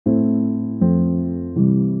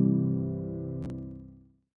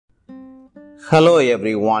Hello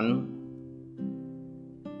everyone.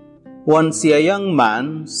 Once a young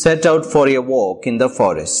man set out for a walk in the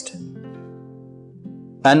forest.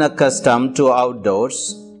 Unaccustomed to outdoors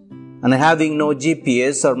and having no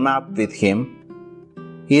GPS or map with him,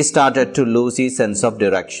 he started to lose his sense of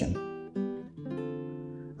direction.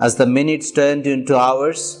 As the minutes turned into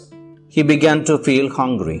hours, he began to feel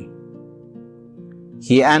hungry.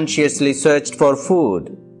 He anxiously searched for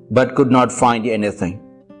food but could not find anything.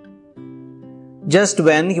 Just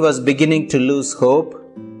when he was beginning to lose hope,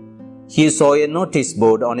 he saw a notice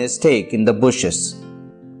board on a stake in the bushes.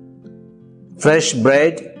 Fresh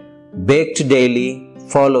bread, baked daily,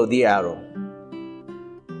 follow the arrow.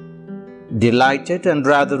 Delighted and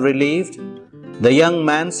rather relieved, the young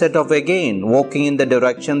man set off again, walking in the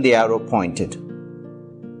direction the arrow pointed.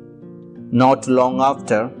 Not long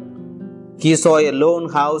after, he saw a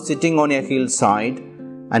lone house sitting on a hillside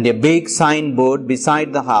and a big signboard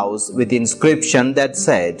beside the house with inscription that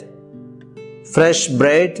said, "Fresh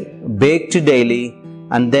bread, baked daily,"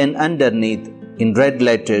 and then underneath, in red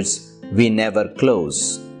letters, "We never close."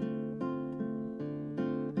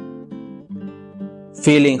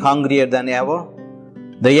 Feeling hungrier than ever,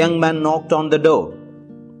 the young man knocked on the door.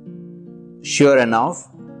 Sure enough,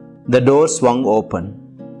 the door swung open,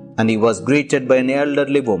 and he was greeted by an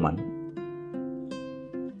elderly woman.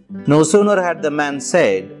 No sooner had the man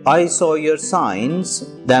said, "I saw your signs,"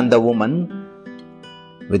 than the woman,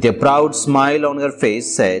 with a proud smile on her face,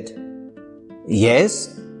 said, "Yes,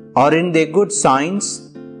 aren't they good signs?"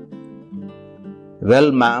 "Well,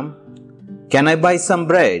 ma'am, can I buy some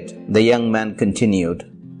bread?" the young man continued.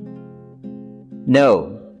 "No,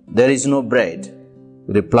 there is no bread,"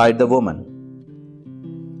 replied the woman.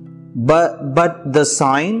 But the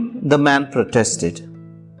sign," the man protested.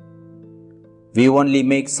 "We only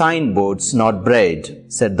make signboards, not bread,"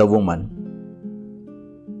 said the woman.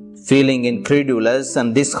 Feeling incredulous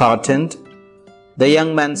and disheartened, the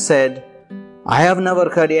young man said, "I have never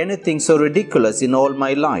heard anything so ridiculous in all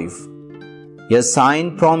my life. A sign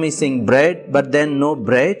promising bread, but then no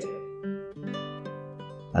bread?"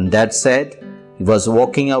 And that said, he was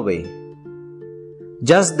walking away.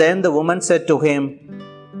 Just then the woman said to him,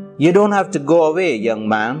 "You don't have to go away, young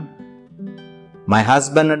man. My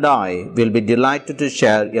husband and I will be delighted to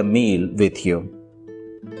share a meal with you."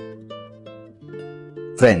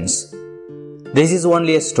 Friends, this is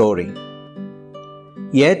only a story.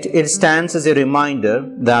 Yet it stands as a reminder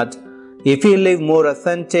that if we live more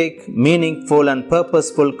authentic, meaningful, and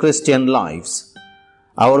purposeful Christian lives,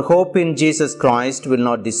 our hope in Jesus Christ will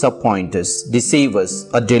not disappoint us, deceive us,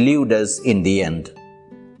 or delude us in the end.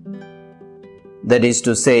 That is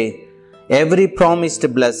to say, every promised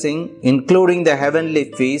blessing, including the heavenly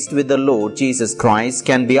feast with the Lord Jesus Christ,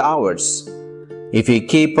 can be ours if we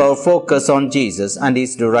keep our focus on Jesus and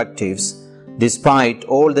His directives despite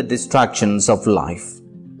all the distractions of life.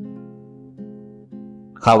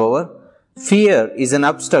 However, fear is an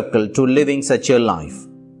obstacle to living such a life,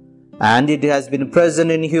 and it has been present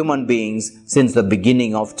in human beings since the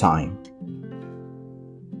beginning of time.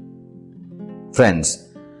 Friends,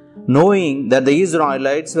 knowing that the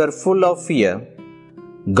Israelites were full of fear,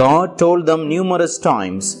 God told them numerous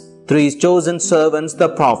times through His chosen servants, the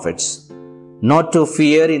prophets, not to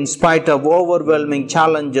fear in spite of overwhelming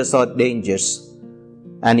challenges or dangers,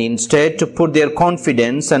 and instead to put their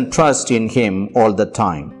confidence and trust in Him all the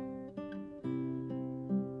time.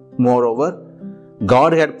 Moreover,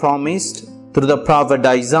 God had promised through the prophet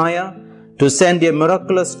Isaiah to send a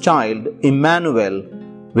miraculous child, Emmanuel,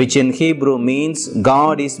 which in Hebrew means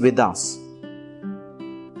God is with us.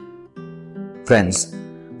 Friends,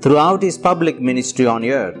 throughout His public ministry on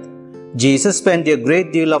earth, Jesus spent a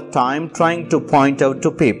great deal of time trying to point out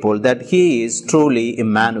to people that He is truly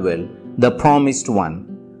Emmanuel, the promised one,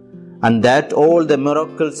 and that all the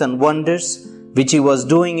miracles and wonders which He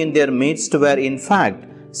was doing in their midst were in fact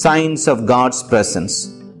signs of God's presence.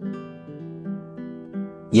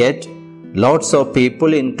 Yet, lots of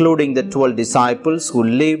people, including the 12 disciples who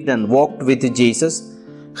lived and walked with Jesus,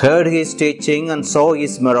 heard His teaching and saw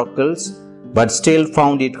His miracles, but still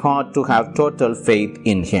found it hard to have total faith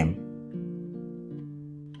in Him.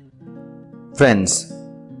 Friends,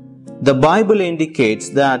 the Bible indicates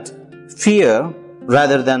that fear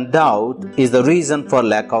rather than doubt is the reason for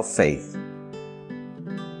lack of faith.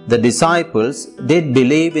 The disciples did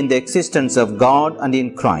believe in the existence of God and in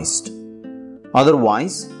Christ.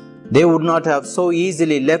 Otherwise, they would not have so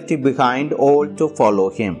easily left behind all to follow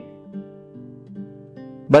Him.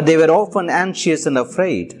 But they were often anxious and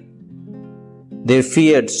afraid. They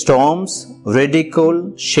feared storms, ridicule,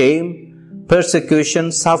 shame,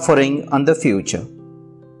 persecution, suffering, and the future.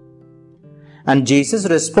 and Jesus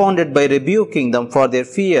responded by rebuking them for their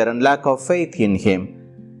fear and lack of faith in Him,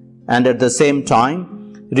 and at the same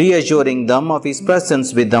time reassuring them of His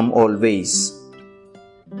presence with them always.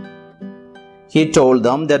 He told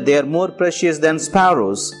them that they are more precious than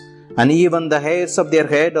sparrows, and even the hairs of their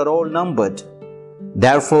head are all numbered.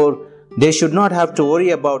 Therefore, they should not have to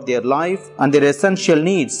worry about their life and their essential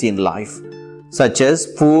needs in life, such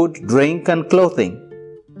as food, drink, and clothing.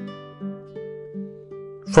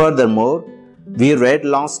 Furthermore, we read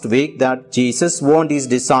last week that Jesus warned His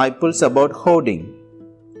disciples about hoarding.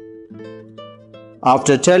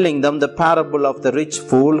 After telling them the parable of the rich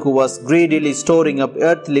fool who was greedily storing up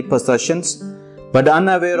earthly possessions, but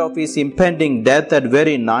unaware of his impending death that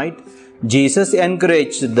very night, Jesus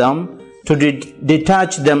encouraged them to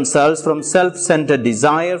detach themselves from self-centered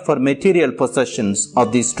desire for material possessions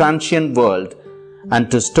of this transient world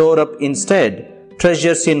and to store up instead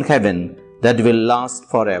treasures in heaven that will last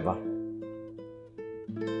forever.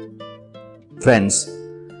 Friends,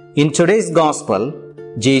 in today's Gospel,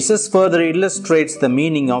 Jesus further illustrates the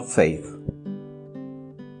meaning of faith.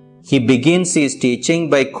 He begins His teaching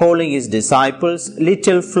by calling His disciples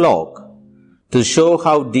little flock to show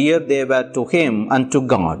how dear they were to Him and to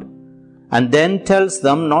God, and then tells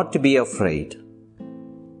them not to be afraid.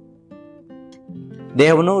 They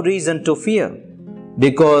have no reason to fear,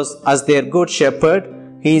 because as their good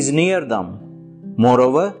shepherd, He is near them.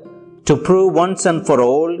 Moreover, to prove once and for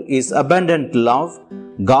all His abundant love,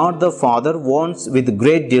 God the Father wants with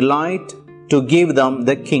great delight to give them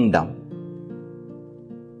the kingdom.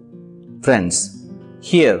 Friends,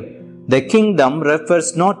 here the kingdom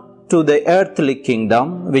refers not to the earthly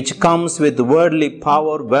kingdom which comes with worldly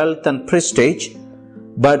power, wealth and prestige,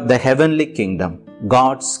 but the heavenly kingdom,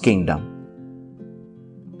 God's kingdom.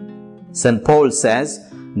 St. Paul says,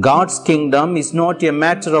 God's kingdom is not a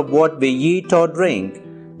matter of what we eat or drink,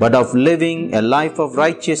 but of living a life of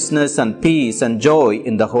righteousness and peace and joy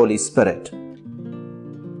in the Holy Spirit.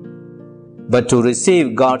 But to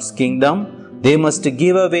receive God's kingdom, they must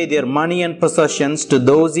give away their money and possessions to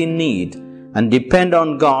those in need and depend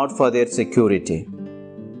on God for their security.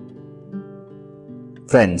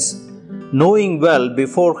 Friends, knowing well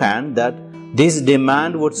beforehand that this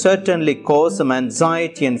demand would certainly cause some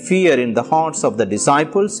anxiety and fear in the hearts of the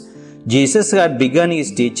disciples, Jesus had begun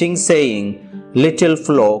His teaching saying, "Little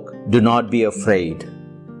flock, do not be afraid."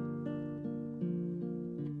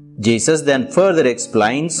 Jesus then further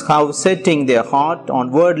explains how setting their heart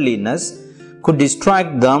on worldliness could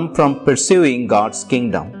distract them from pursuing God's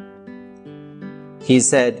kingdom. He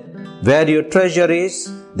said, "Where your treasure is,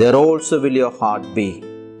 there also will your heart be."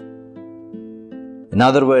 In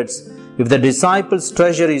other words, if the disciples'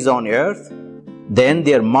 treasure is on earth, then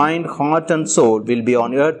their mind, heart and soul will be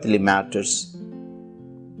on earthly matters.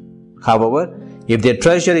 However, if their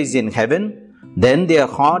treasure is in heaven, then their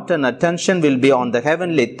heart and attention will be on the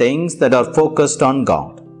heavenly things that are focused on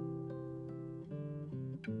God.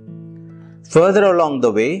 Further along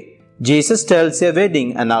the way, Jesus tells a wedding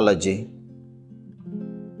analogy.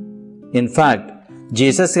 In fact,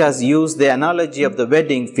 Jesus has used the analogy of the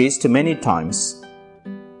wedding feast many times.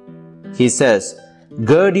 He says,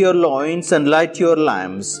 "Gird your loins and light your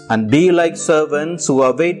lamps, and be like servants who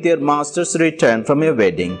await their master's return from a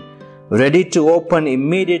wedding, ready to open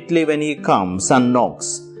immediately when he comes and knocks.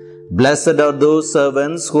 Blessed are those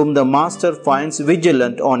servants whom the master finds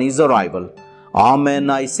vigilant on his arrival. Amen,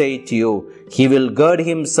 I say to you, he will gird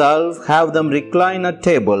himself, have them recline at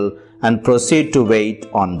table, and proceed to wait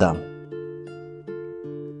on them."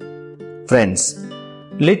 Friends,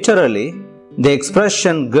 literally, the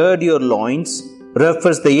expression "gird your loins"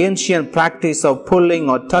 refers to the ancient practice of pulling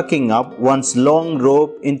or tucking up one's long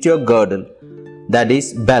robe into a girdle, that is,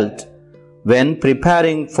 belt, when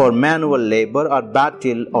preparing for manual labor or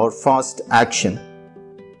battle or fast action.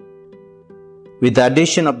 With the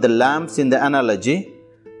addition of the lamps in the analogy,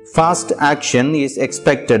 fast action is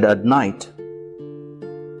expected at night.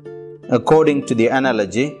 According to the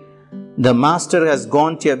analogy, the master has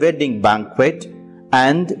gone to a wedding banquet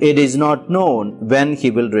and it is not known when he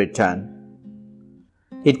will return.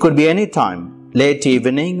 It could be any time, late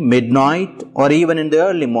evening, midnight, or even in the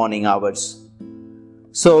early morning hours.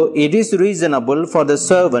 So it is reasonable for the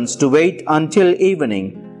servants to wait until evening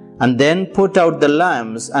and then put out the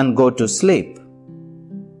lamps and go to sleep.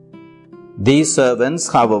 These servants,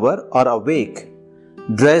 however, are awake,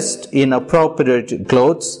 dressed in appropriate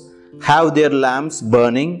clothes, have their lamps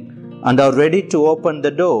burning, and are ready to open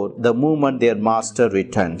the door the moment their master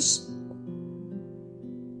returns.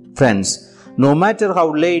 Friends, no matter how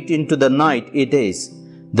late into the night it is,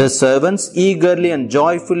 the servants eagerly and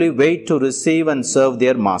joyfully wait to receive and serve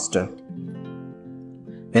their master.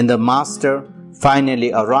 When the master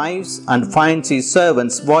finally arrives and finds his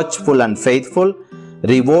servants watchful and faithful,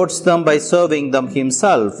 rewards them by serving them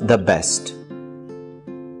himself the best.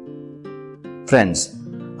 Friends,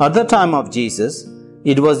 at the time of Jesus,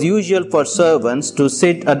 it was usual for servants to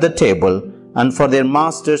sit at the table and for their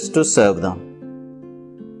masters to serve them.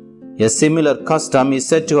 A similar custom is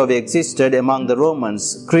said to have existed among the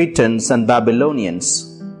Romans, Cretans, and Babylonians.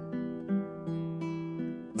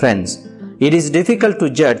 Friends, it is difficult to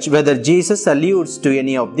judge whether Jesus alludes to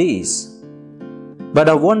any of these. But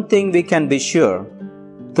of one thing we can be sure.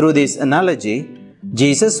 Through this analogy,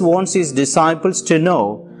 Jesus wants his disciples to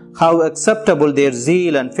know how acceptable their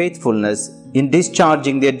zeal and faithfulness in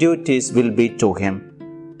discharging their duties will be to him,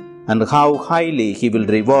 and how highly he will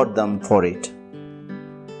reward them for it.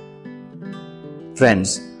 Friends,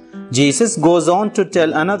 Jesus goes on to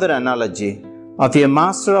tell another analogy of a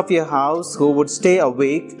master of a house who would stay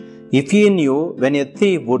awake if he knew when a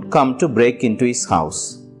thief would come to break into his house.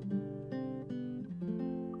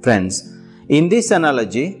 Friends, in this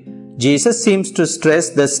analogy, Jesus seems to stress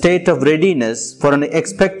the state of readiness for an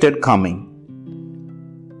expected coming.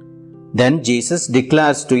 Then Jesus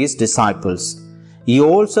declares to his disciples, "You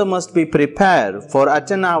also must be prepared, for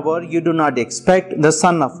at an hour you do not expect the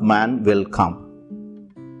Son of Man will come."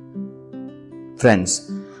 Friends,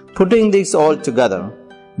 putting this all together,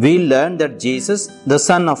 we learn that Jesus, the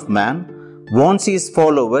Son of Man, wants his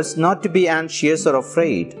followers not to be anxious or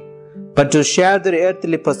afraid, but to share their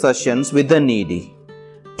earthly possessions with the needy,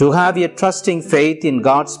 to have a trusting faith in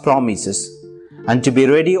God's promises, and to be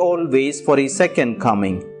ready always for his second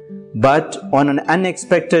coming, but on an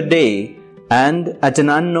unexpected day and at an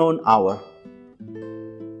unknown hour.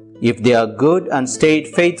 If they are good and stayed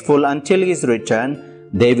faithful until his return,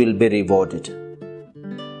 they will be rewarded.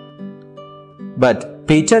 But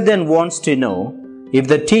Peter then wants to know if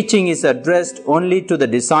the teaching is addressed only to the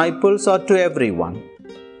disciples or to everyone.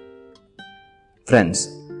 Friends,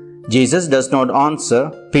 Jesus does not answer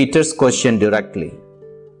Peter's question directly.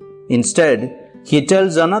 Instead, he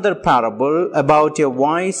tells another parable about a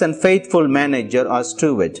wise and faithful manager or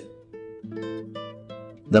steward.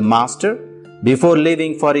 The master, before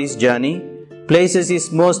leaving for his journey, places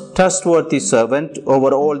his most trustworthy servant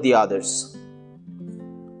over all the others.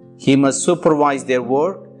 He must supervise their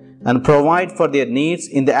work and provide for their needs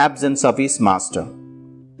in the absence of his master.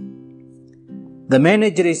 The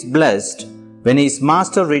manager is blessed when his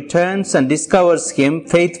master returns and discovers him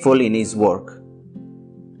faithful in his work.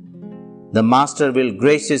 The master will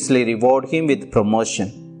graciously reward him with promotion.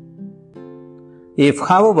 If,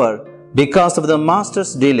 however, because of the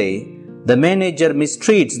master's delay, the manager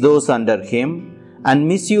mistreats those under him and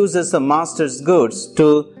misuses the master's goods to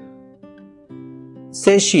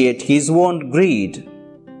satiate his own greed,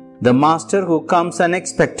 the master who comes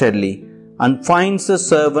unexpectedly and finds the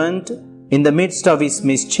servant in the midst of his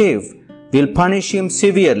mischief will punish him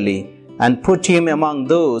severely and put him among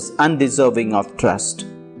those undeserving of trust.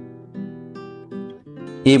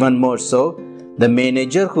 Even more so, the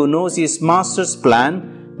manager who knows his master's plan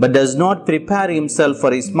but does not prepare himself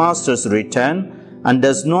for his master's return and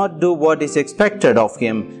does not do what is expected of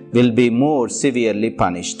him will be more severely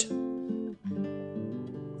punished.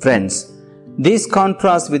 Friends, this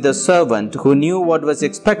contrasts with the servant who knew what was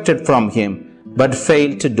expected from him but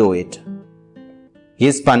failed to do it.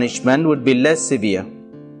 His punishment would be less severe.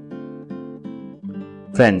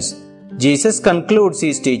 Friends, Jesus concludes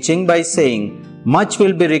his teaching by saying, "Much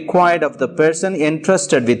will be required of the person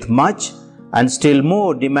entrusted with much, and still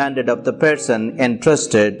more demanded of the person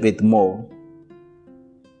entrusted with more."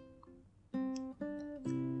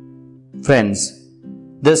 Friends,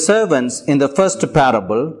 the servants in the first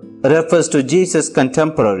parable refers to Jesus'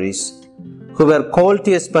 contemporaries who were called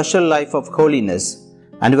to a special life of holiness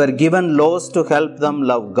and were given laws to help them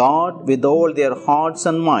love God with all their hearts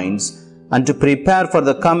and minds and to prepare for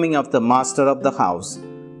the coming of the master of the house,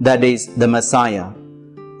 that is, the Messiah,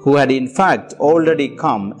 who had in fact already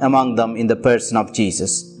come among them in the person of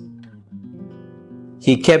Jesus.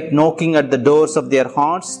 He kept knocking at the doors of their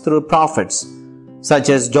hearts through prophets, such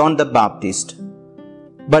as John the Baptist.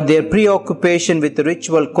 But their preoccupation with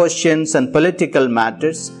ritual questions and political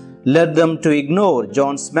matters led them to ignore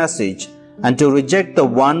John's message and to reject the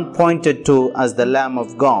one pointed to as the Lamb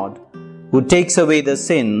of God, who takes away the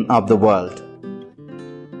sin of the world.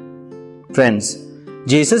 Friends,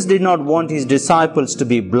 Jesus did not want his disciples to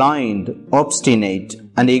be blind, obstinate,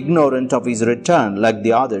 and ignorant of his return like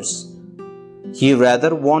the others. He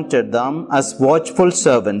rather wanted them as watchful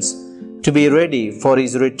servants to be ready for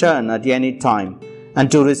his return at any time and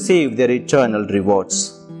to receive their eternal rewards.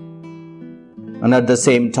 And at the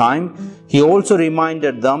same time, He also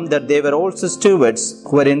reminded them that they were also stewards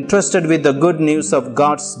who were entrusted with the good news of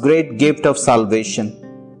God's great gift of salvation.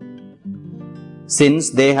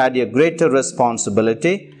 Since they had a greater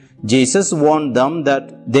responsibility, Jesus warned them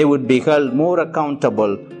that they would be held more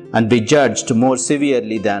accountable and be judged more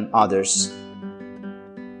severely than others.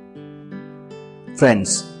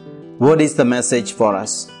 Friends, what is the message for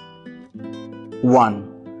us?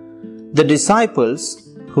 1. The disciples,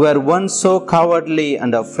 who were once so cowardly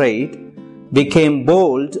and afraid, became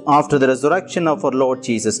bold after the resurrection of our Lord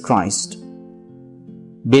Jesus Christ.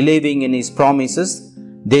 Believing in His promises,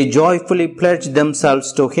 they joyfully pledged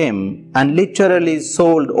themselves to Him and literally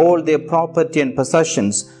sold all their property and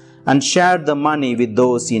possessions and shared the money with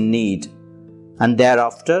those in need, and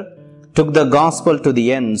thereafter took the gospel to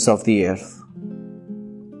the ends of the earth.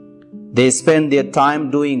 They spent their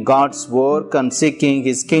time doing God's work and seeking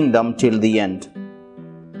His kingdom till the end.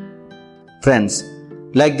 Friends,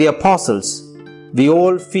 like the apostles, we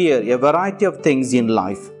all fear a variety of things in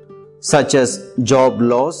life, such as job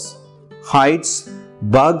loss, heights,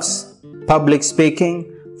 bugs, public speaking,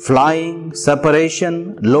 flying,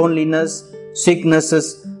 separation, loneliness,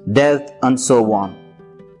 sicknesses, death, and so on.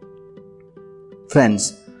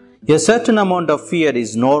 Friends, a certain amount of fear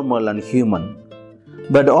is normal and human.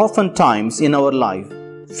 But oftentimes in our life,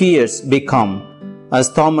 fears become,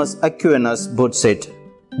 as Thomas Aquinas puts it,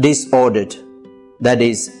 disordered, that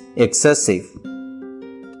is, excessive.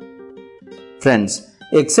 Friends,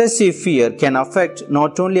 excessive fear can affect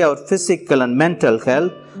not only our physical and mental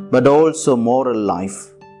health, but also moral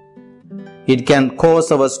life. It can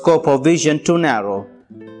cause our scope of vision to narrow,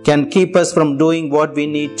 can keep us from doing what we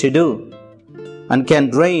need to do, and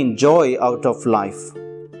can drain joy out of life.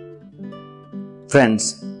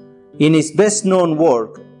 Friends, in his best-known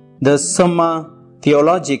work, the Summa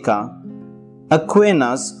Theologica,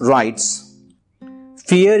 Aquinas writes,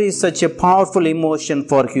 "Fear is such a powerful emotion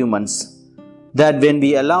for humans that when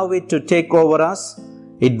we allow it to take over us,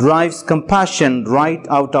 it drives compassion right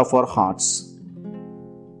out of our hearts."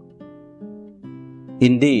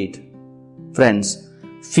 Indeed, friends,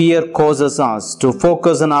 fear causes us to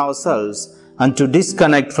focus on ourselves and to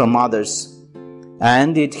disconnect from others,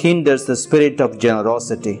 and it hinders the spirit of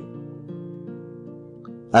generosity.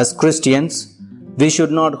 As Christians, we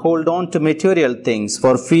should not hold on to material things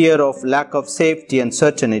for fear of lack of safety and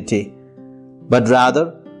certainty, but rather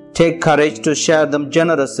take courage to share them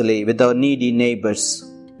generously with our needy neighbors.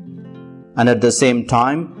 And at the same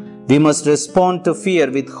time, we must respond to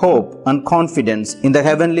fear with hope and confidence in the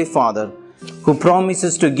Heavenly Father, who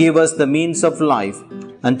promises to give us the means of life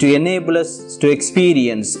and to enable us to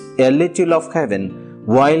experience a little of heaven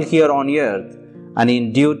while here on earth, and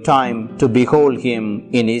in due time to behold Him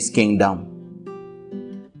in His kingdom.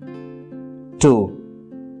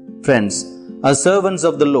 2. Friends, as servants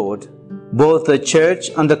of the Lord, both the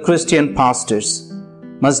church and the Christian pastors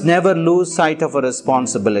must never lose sight of our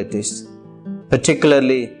responsibilities,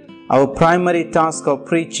 particularly our primary task of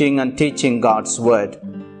preaching and teaching God's Word,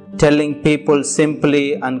 telling people simply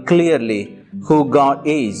and clearly who God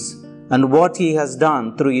is and what He has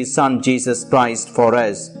done through His Son Jesus Christ for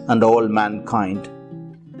us and all mankind.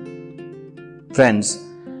 Friends,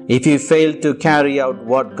 if we fail to carry out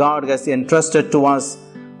what God has entrusted to us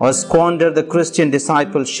or squander the Christian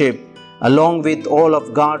discipleship along with all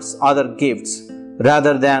of God's other gifts,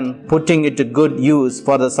 rather than putting it to good use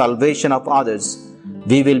for the salvation of others,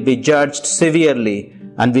 we will be judged severely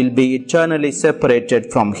and will be eternally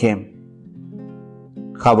separated from Him.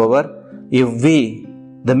 However, if we,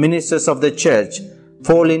 the ministers of the church,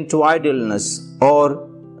 fall into idleness or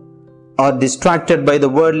are distracted by the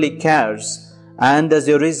worldly cares and as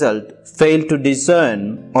a result fail to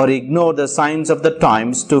discern or ignore the signs of the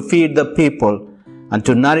times to feed the people and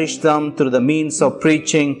to nourish them through the means of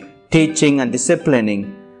preaching, teaching and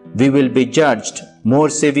disciplining, we will be judged more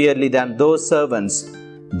severely than those servants,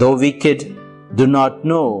 though wicked, do not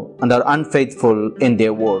know and are unfaithful in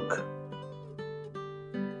their work.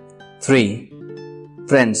 3.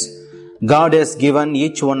 Friends, God has given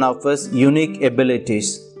each one of us unique abilities,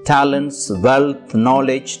 talents, wealth,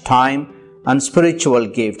 knowledge, time, and spiritual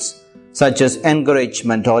gifts, such as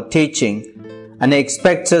encouragement or teaching, and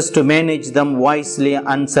expects us to manage them wisely and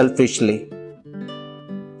unselfishly,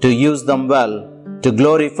 to use them well, to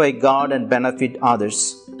glorify God and benefit others.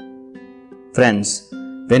 Friends,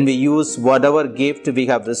 when we use whatever gift we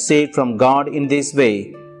have received from God in this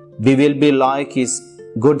way, we will be like His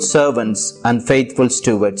good servants and faithful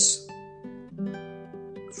stewards.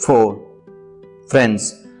 4. Friends,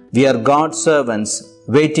 we are God's servants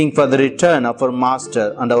waiting for the return of our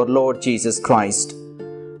Master and our Lord Jesus Christ,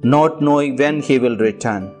 not knowing when He will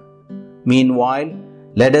return. Meanwhile,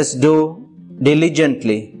 Let us do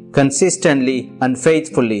diligently, consistently, and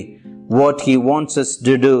faithfully what He wants us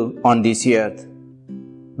to do on this earth.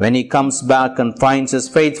 When He comes back and finds us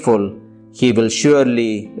faithful, He will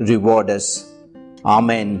surely reward us.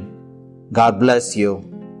 Amen. God bless you.